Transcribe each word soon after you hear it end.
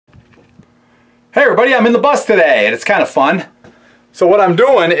Hey everybody, I'm in the bus today and it's kind of fun. So what I'm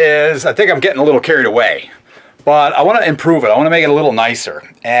doing is, I think I'm getting a little carried away, but I want to improve it. I want to make it a little nicer.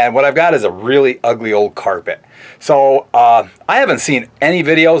 And what I've got is a really ugly old carpet. So I haven't seen any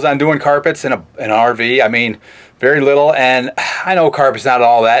videos on doing carpets in an RV. I mean, very little. And I know carpet's not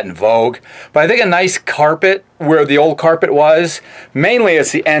all that in vogue, but I think a nice carpet where the old carpet was, mainly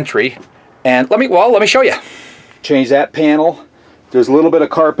it's the entry. And let me show you. Change that panel. There's a little bit of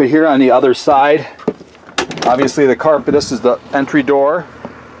carpet here on the other side. Obviously the carpet, this is the entry door,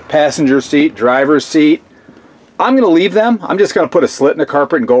 passenger seat, driver's seat. I'm going to leave them. I'm just going to put a slit in the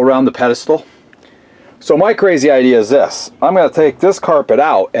carpet and go around the pedestal. So my crazy idea is this. I'm going to take this carpet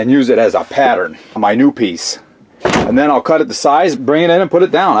out and use it as a pattern on my new piece. And then I'll cut it to size, bring it in and put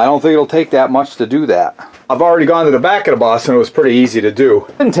it down. I don't think it'll take that much to do that. I've already gone to the back of the bus and it was pretty easy to do.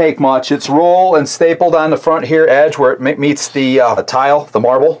 It didn't take much. It's roll and stapled on the front here edge where it meets the tile, the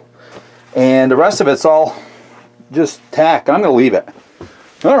marble. And the rest of it's all just tack. I'm going to leave it.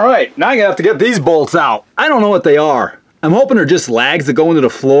 All right, now I'm going to have to get these bolts out. I don't know what they are. I'm hoping they're just lags that go into the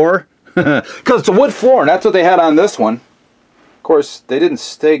floor. Because it's a wood floor and that's what they had on this one. Of course, they didn't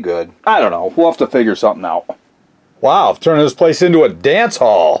stay good. I don't know. We'll have to figure something out. Wow, I've turned this place into a dance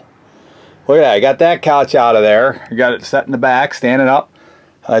hall. Look at that, I got that couch out of there. I got it set in the back, standing up.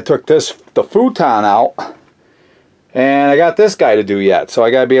 I took the futon out. And I got this guy to do yet. So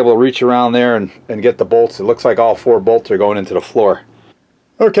I got to be able to reach around there and get the bolts. It looks like all 4 bolts are going into the floor.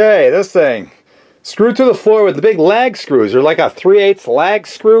 Okay, this thing. Screwed to the floor with the big lag screws. They're like a 3/8 lag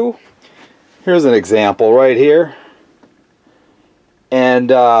screw. Here's an example right here. And,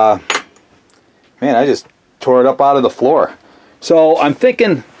 man, I just tore it up out of the floor. So I'm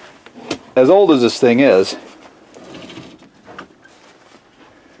thinking, as old as this thing is,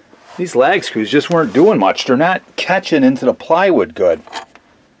 these lag screws just weren't doing much. They're not catching into the plywood good.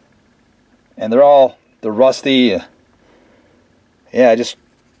 And they're rusty. Yeah, I just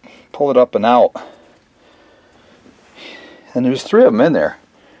pulled it up and out. And there's 3 of them in there.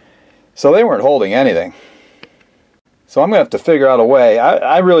 So they weren't holding anything. So I'm going to have to figure out a way.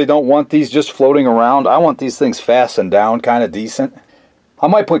 I really don't want these just floating around. I want these things fastened down kind of decent. I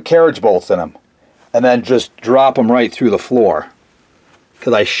might put carriage bolts in them and then just drop them right through the floor.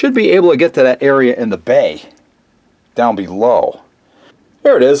 Because I should be able to get to that area in the bay down below.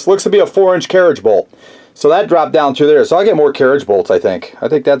 There it is. Looks to be a 4-inch carriage bolt. So that dropped down through there. So I'll get more carriage bolts, I think. I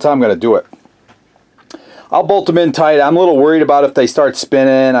think that's how I'm going to do it. I'll bolt them in tight. I'm a little worried about if they start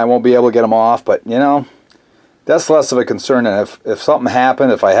spinning, I won't be able to get them off. But, you know, that's less of a concern. And if something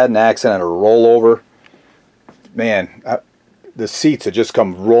happened, if I had an accident or a rollover, man, the seats would just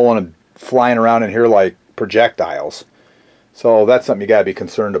come rolling and flying around in here like projectiles. So that's something you got to be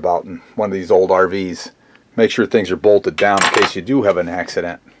concerned about in one of these old RVs. Make sure things are bolted down in case you do have an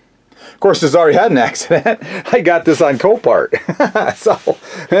accident. Of course, it's already had an accident. I got this on Copart. So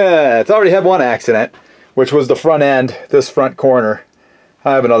it's already had one accident, which was the front end, this front corner.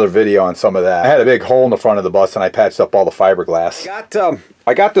 I have another video on some of that. I had a big hole in the front of the bus and I patched up all the fiberglass.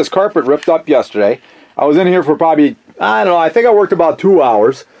 I got this carpet ripped up yesterday. I was in here for probably, I don't know, I think I worked about 2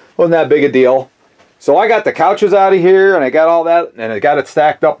 hours. Wasn't that big a deal. So I got the couches out of here and I got all that and I got it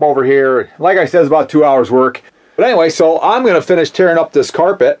stacked up over here. Like I said, it's about 2 hours work. But anyway, so I'm going to finish tearing up this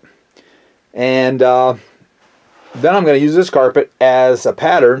carpet and then I'm going to use this carpet as a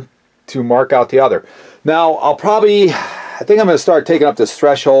pattern to mark out the other. Now I think I'm going to start taking up this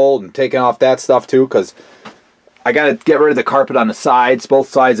threshold and taking off that stuff too, because I got to get rid of the carpet on the sides, both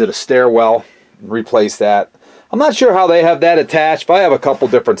sides of the stairwell, and replace that. I'm not sure how they have that attached, but I have a couple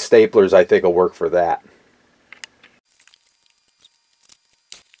different staplers I think will work for that.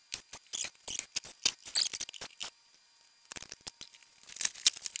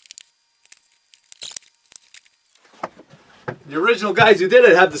 The original guys who did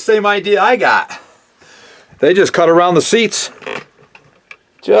it have the same idea I got. They just cut around the seats,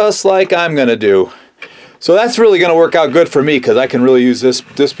 just like I'm going to do. So that's really going to work out good for me because I can really use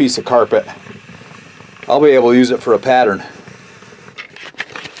this piece of carpet. I'll be able to use it for a pattern.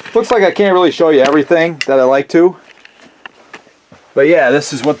 Looks like I can't really show you everything that I like to. But yeah,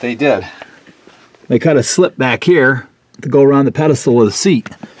 this is what they did. They cut a slip back here to go around the pedestal of the seat.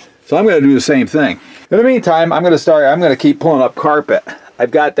 So I'm going to do the same thing. In the meantime, I'm going to keep pulling up carpet.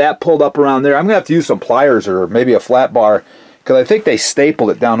 I've got that pulled up around there. I'm going to have to use some pliers or maybe a flat bar because I think they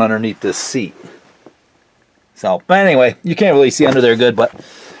stapled it down underneath this seat. So, but anyway, you can't really see under there good, but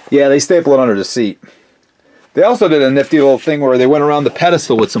yeah, they stapled it under the seat. They also did a nifty little thing where they went around the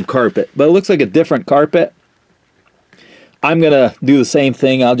pedestal with some carpet, but it looks like a different carpet. I'm going to do the same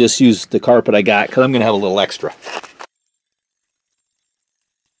thing. I'll just use the carpet I got because I'm going to have a little extra.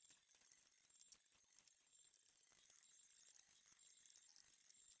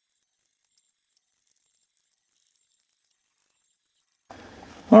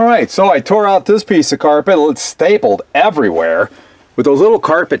 Alright, so I tore out this piece of carpet. It's stapled everywhere with those little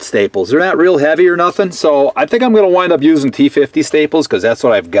carpet staples. They're not real heavy or nothing, so I think I'm going to wind up using T50 staples because that's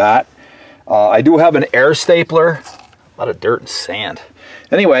what I've got. I do have an air stapler. A lot of dirt and sand.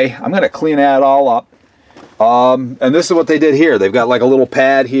 Anyway, I'm going to clean that all up. And this is what they did here. They've got like a little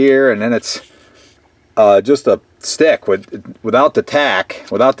pad here, and then it's just a stick without the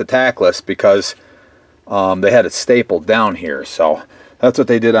tackless, because they had it stapled down here. So that's what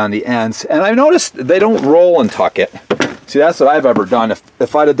they did on the ends. And I noticed they don't roll and tuck it. See, that's what I've ever done.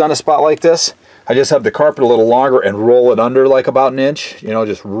 If I'd have done a spot like this, I just have the carpet a little longer and roll it under like about an inch. You know,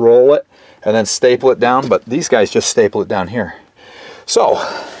 just roll it and then staple it down. But these guys just staple it down here. So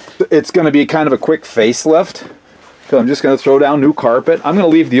it's going to be kind of a quick facelift, because I'm just going to throw down new carpet. I'm going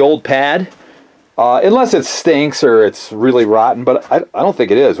to leave the old pad, unless it stinks or it's really rotten, but I don't think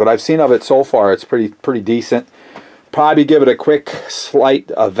it is. What I've seen of it so far, it's pretty decent. Probably give it a quick slight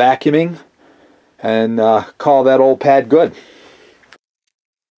vacuuming and call that old pad good.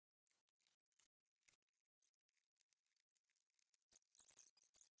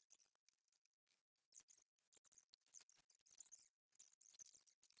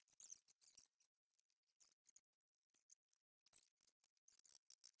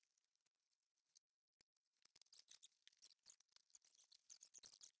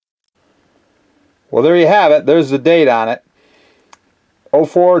 Well, there you have it. There's the date on it.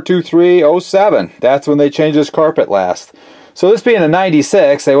 04/23/07. That's when they changed this carpet last. So this being a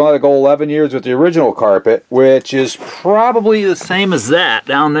 96, they wanted to go 11 years with the original carpet, which is probably the same as that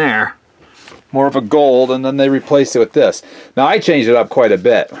down there. More of a gold, and then they replaced it with this. Now I changed it up quite a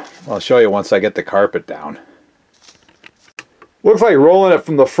bit. I'll show you once I get the carpet down. Looks like rolling it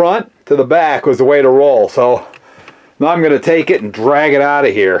from the front to the back was the way to roll. So now I'm going to take it and drag it out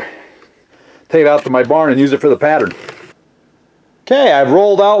of here. Take it out to my barn and use it for the pattern. Okay, I've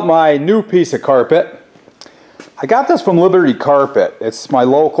rolled out my new piece of carpet. I got this from Liberty Carpet. It's my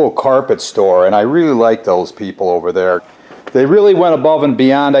local carpet store, and I really like those people over there. They really went above and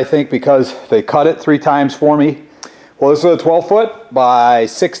beyond, I think, because they cut it 3 times for me. Well, this is a 12-foot by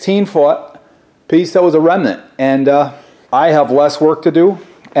 16-foot piece that was a remnant, and I have less work to do,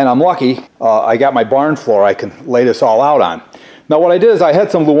 and I'm lucky. I got my barn floor I can lay this all out on. Now what I did is I had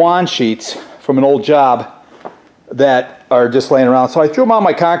some Luan sheets from an old job that are just laying around. So I threw them on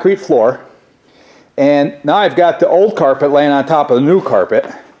my concrete floor, and now I've got the old carpet laying on top of the new carpet.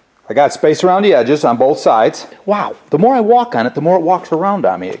 I got space around the edges on both sides. Wow, the more I walk on it, the more it walks around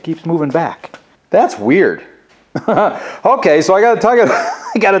on me. It keeps moving back. That's weird. Okay, so I gotta tug it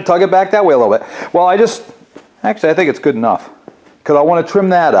I gotta tug it back that way a little bit. Well, actually I think it's good enough, because I want to trim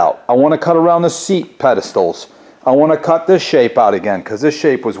that out. I want to cut around the seat pedestals. I want to cut this shape out again, because this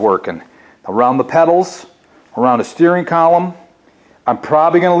shape was working. Around the pedals, around the steering column. I'm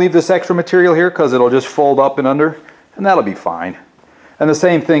probably going to leave this extra material here because it'll just fold up and under, and that'll be fine. And the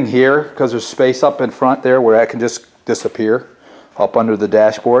same thing here, because there's space up in front there where that can just disappear up under the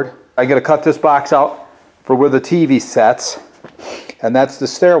dashboard. I'm going to cut this box out for where the TV sets, and that's the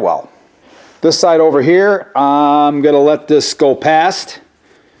stairwell. This side over here, I'm going to let this go past.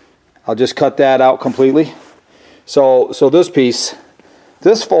 I'll just cut that out completely. So this piece,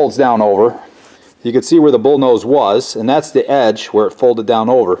 this folds down over. You can see where the bullnose was, and that's the edge where it folded down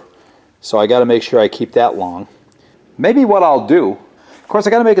over. So I got to make sure I keep that long. Maybe what I'll do, of course I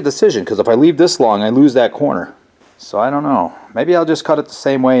got to make a decision, because if I leave this long I lose that corner. So I don't know. Maybe I'll just cut it the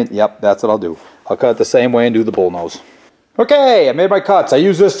same way. Yep, that's what I'll do. I'll cut it the same way and do the bullnose. Okay, I made my cuts. I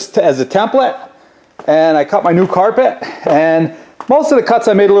use this as a template, and I cut my new carpet, and most of the cuts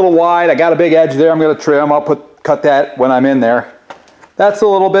I made a little wide. I got a big edge there I'm going to trim. I'll cut that when I'm in there. That's a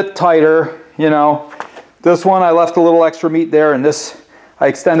little bit tighter, you know. This one I left a little extra meat there, and this I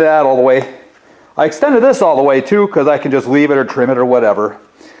extended that all the way. I extended this all the way too, because I can just leave it or trim it or whatever.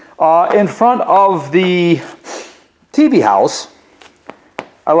 In front of the TV house,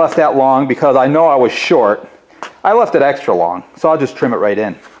 I left that long because I know I was short. I left it extra long, so I'll just trim it right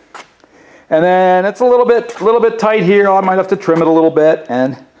in. And then it's a little bit tight here. I might have to trim it a little bit,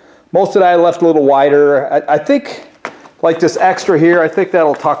 and most of that I left a little wider. I think, like this extra here, I think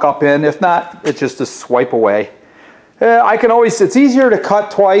that'll tuck up in. If not, it's just a swipe away. I can always, it's easier to cut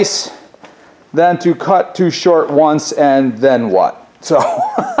twice than to cut too short once and then what? So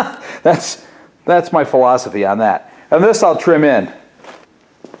that's my philosophy on that. And this I'll trim in.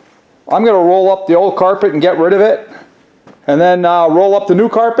 I'm going to roll up the old carpet and get rid of it, and then roll up the new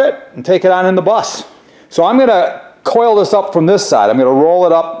carpet and take it on in the bus. So I'm going to coil this up from this side. I'm going to roll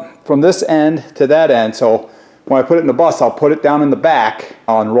it up from this end to that end, so when I put it in the bus, I'll put it down in the back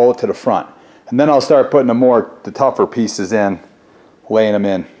and roll it to the front. And then I'll start putting the tougher pieces in, laying them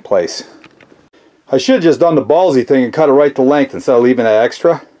in place. I should have just done the ballsy thing and cut it right to length instead of leaving that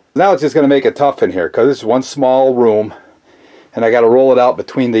extra. Now it's just going to make it tough in here because this is one small room and I got to roll it out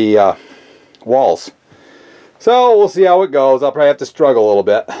between the walls. So we'll see how it goes. I'll probably have to struggle a little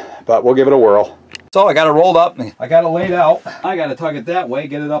bit, but we'll give it a whirl. So I got it rolled up, I got it laid out. I got to tug it that way,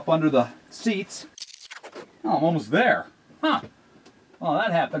 get it up under the seats. Oh, I'm almost there. Huh. Well,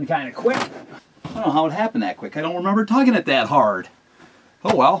 that happened kind of quick. I don't know how it happened that quick. I don't remember tugging it that hard.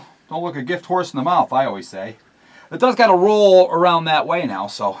 Oh well, don't look a gift horse in the mouth, I always say. It does got to roll around that way now,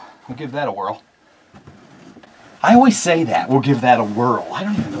 so we'll give that a whirl. I always say that, we'll give that a whirl. I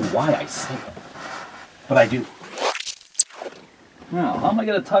don't even know why I say it, but I do. Now, how am I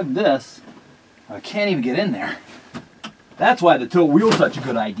going to tug this? I can't even get in there. That's why the tilt wheel's such a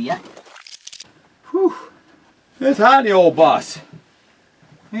good idea. Whew. It's hot in the old bus.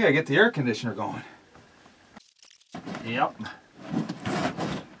 You gotta get the air conditioner going. Yep.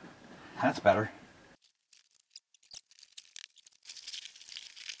 That's better.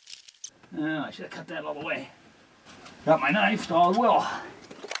 Oh, I should have cut that all the way. Got my knife, stalled wheel.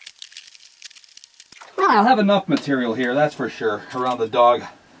 I'll have enough material here, that's for sure, around the dog.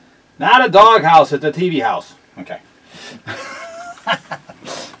 Not a dog house, it's a TV house. Okay.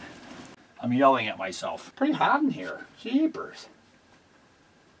 I'm yelling at myself. Pretty hot in here. Jeepers.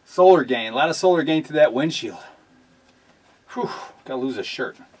 Solar gain. A lot of solar gain to that windshield. Whew. Gotta lose a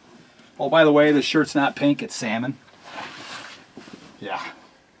shirt. Oh, by the way, this shirt's not pink, it's salmon. Yeah.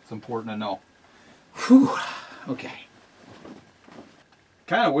 It's important to know. Whew. Okay.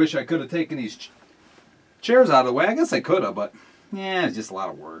 Kind of wish I could have taken these chairs out of the way. I guess I could have, but yeah, it's just a lot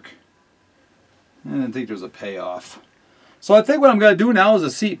of work. I didn't think there was a payoff. So I think what I'm going to do now is the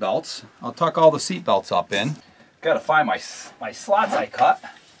seat belts. I'll tuck all the seat belts up in. Got to find my slots I cut.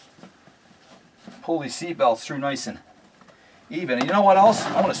 Pull these seat belts through nice and even. And you know what else?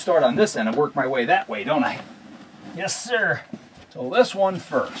 I want to start on this end and work my way that way, don't I? Yes, sir. So this one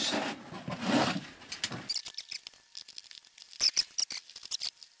first.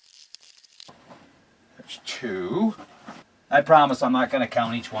 There's two. I promise I'm not going to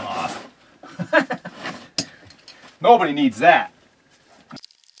count each one off. Nobody needs that.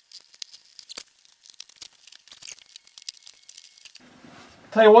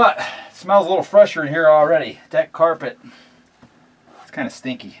 Tell you what, it smells a little fresher in here already. That carpet, it's kind of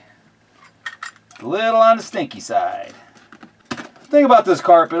stinky. A little on the stinky side. Think about this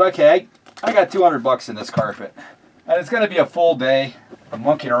carpet. Okay, I got 200 bucks in this carpet. And it's going to be a full day of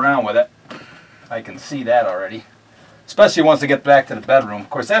monkeying around with it. I can see that already. Especially once I get back to the bedroom. Of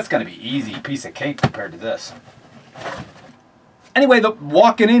course, that's going to be easy. Piece of cake compared to this. Anyway,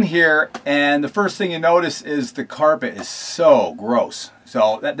 walking in here, and the first thing you notice is the carpet is so gross.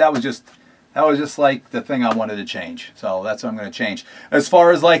 So that was just like the thing I wanted to change. So that's what I'm going to change. As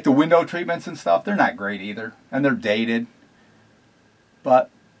far as like the window treatments and stuff, they're not great either, and they're dated. But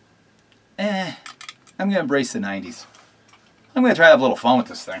I'm going to embrace the 90s. I'm going to try to have a little fun with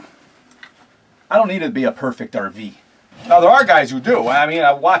this thing. I don't need it to be a perfect RV. Now there are guys who do. I mean,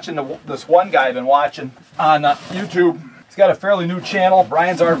 I'm watching this one guy I've been watching on YouTube. He's got a fairly new channel,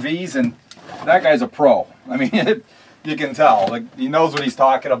 Brian's RVs, and that guy's a pro. I mean, you can tell. Like, he knows what he's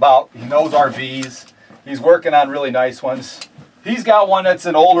talking about. He knows RVs. He's working on really nice ones. He's got one that's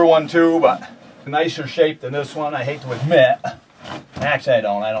an older one too, but nicer shape than this one, I hate to admit. Actually, I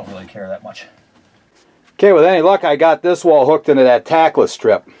don't really care that much. Okay, with any luck, I got this wall hooked into that tackless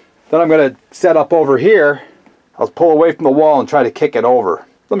strip. Then I'm going to set up over here. I'll pull away from the wall and try to kick it over.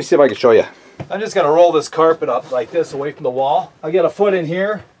 Let me see if I can show you. I'm just going to roll this carpet up like this away from the wall. I'll get a foot in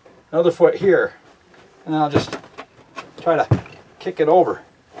here, another foot here, and I'll just try to kick it over.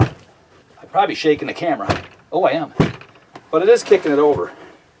 I'm probably shaking the camera. Oh, I am. But it is kicking it over.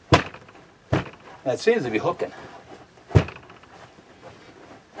 And it seems to be hooking.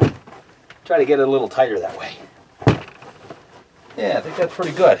 Try to get it a little tighter that way. Yeah, I think that's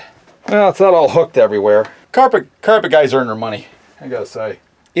pretty good. Well, it's not all hooked everywhere. Carpet guys earn their money, I gotta say.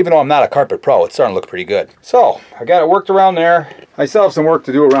 Even though I'm not a carpet pro, it's starting to look pretty good. So, I got it worked around there. I still have some work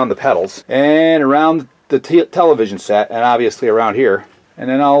to do around the pedals, and around the television set, and obviously around here. And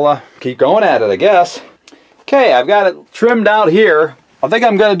then I'll keep going at it, I guess. Okay, I've got it trimmed out here. I think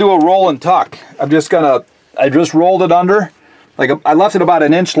I'm gonna do a roll and tuck. I just rolled it under. Like, I left it about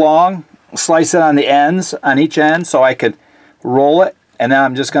 1 inch long, slice it on the ends, on each end, so I could roll it, and then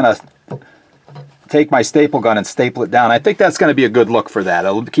I'm just gonna take my staple gun and staple it down. I think that's going to be a good look for that.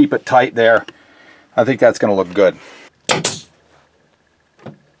 It'll keep it tight there. I think that's going to look good.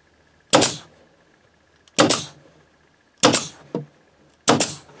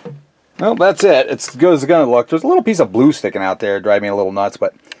 Well, that's it. It's as good as it's going to look. There's a little piece of blue sticking out there. Driving me a little nuts,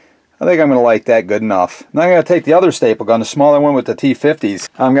 but I think I'm going to like that good enough. Now I'm going to take the other staple gun, the smaller one with the T50s.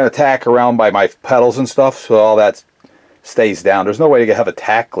 I'm going to tack around by my pedals and stuff so all that stays down. There's no way to have a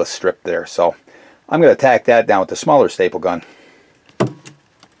tackless strip there, so I'm going to tack that down with the smaller staple gun.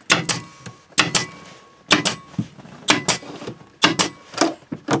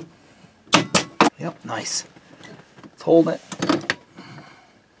 Yep, nice. Let's hold it.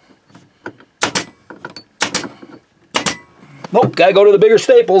 Nope, gotta go to the bigger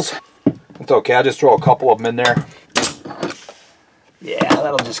staples. It's okay, I'll just throw a couple of them in there. Yeah,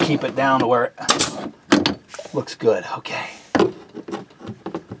 that'll just keep it down to where it looks good. Okay.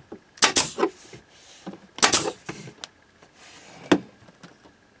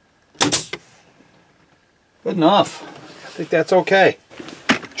 Good enough. I think that's okay.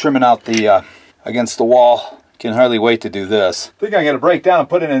 Trimming out the against the wall. Can hardly wait to do this. I think I'm going to break down and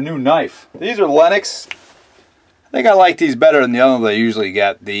put in a new knife. These are Lennox. I think I like these better than the other ones I usually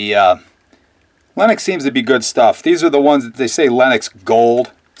get. The Lennox seems to be good stuff. These are the ones that they say Lennox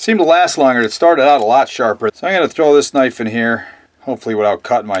Gold. Seem to last longer. It started out a lot sharper. So I'm going to throw this knife in here, hopefully without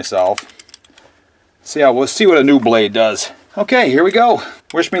cutting myself. We'll see what a new blade does. Okay, here we go.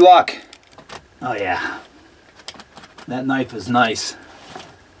 Wish me luck. Oh yeah, that knife is nice.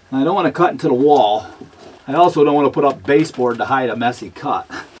 I don't want to cut into the wall. I also don't want to put up baseboard to hide a messy cut.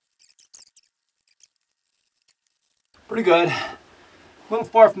 Pretty good. A little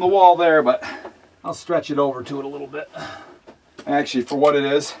far from the wall there, but I'll stretch it over to it a little bit. Actually, for what it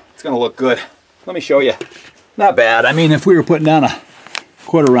is, it's going to look good. Let me show you. Not bad. I mean, if we were putting down a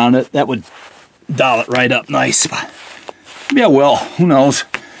cord around it, that would doll it right up nice. But maybe I will. Who knows?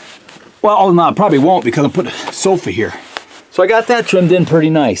 Well, no, I probably won't because I'm putting a sofa here. So I got that trimmed in pretty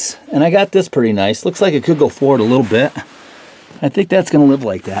nice. And I got this pretty nice. Looks like it could go forward a little bit. I think that's going to live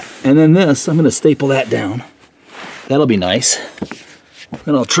like that. And then this, I'm going to staple that down. That'll be nice.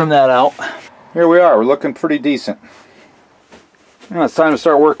 Then I'll trim that out. Here we are. We're looking pretty decent. Now it's time to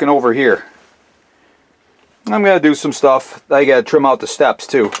start working over here. I'm going to do some stuff. I got to trim out the steps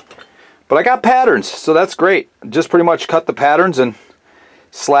too. But I got patterns, so that's great. Just pretty much cut the patterns and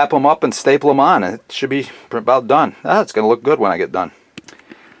slap them up and staple them on. It should be about done. It's going to look good when I get done.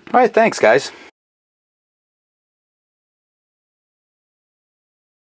 All right, thanks guys.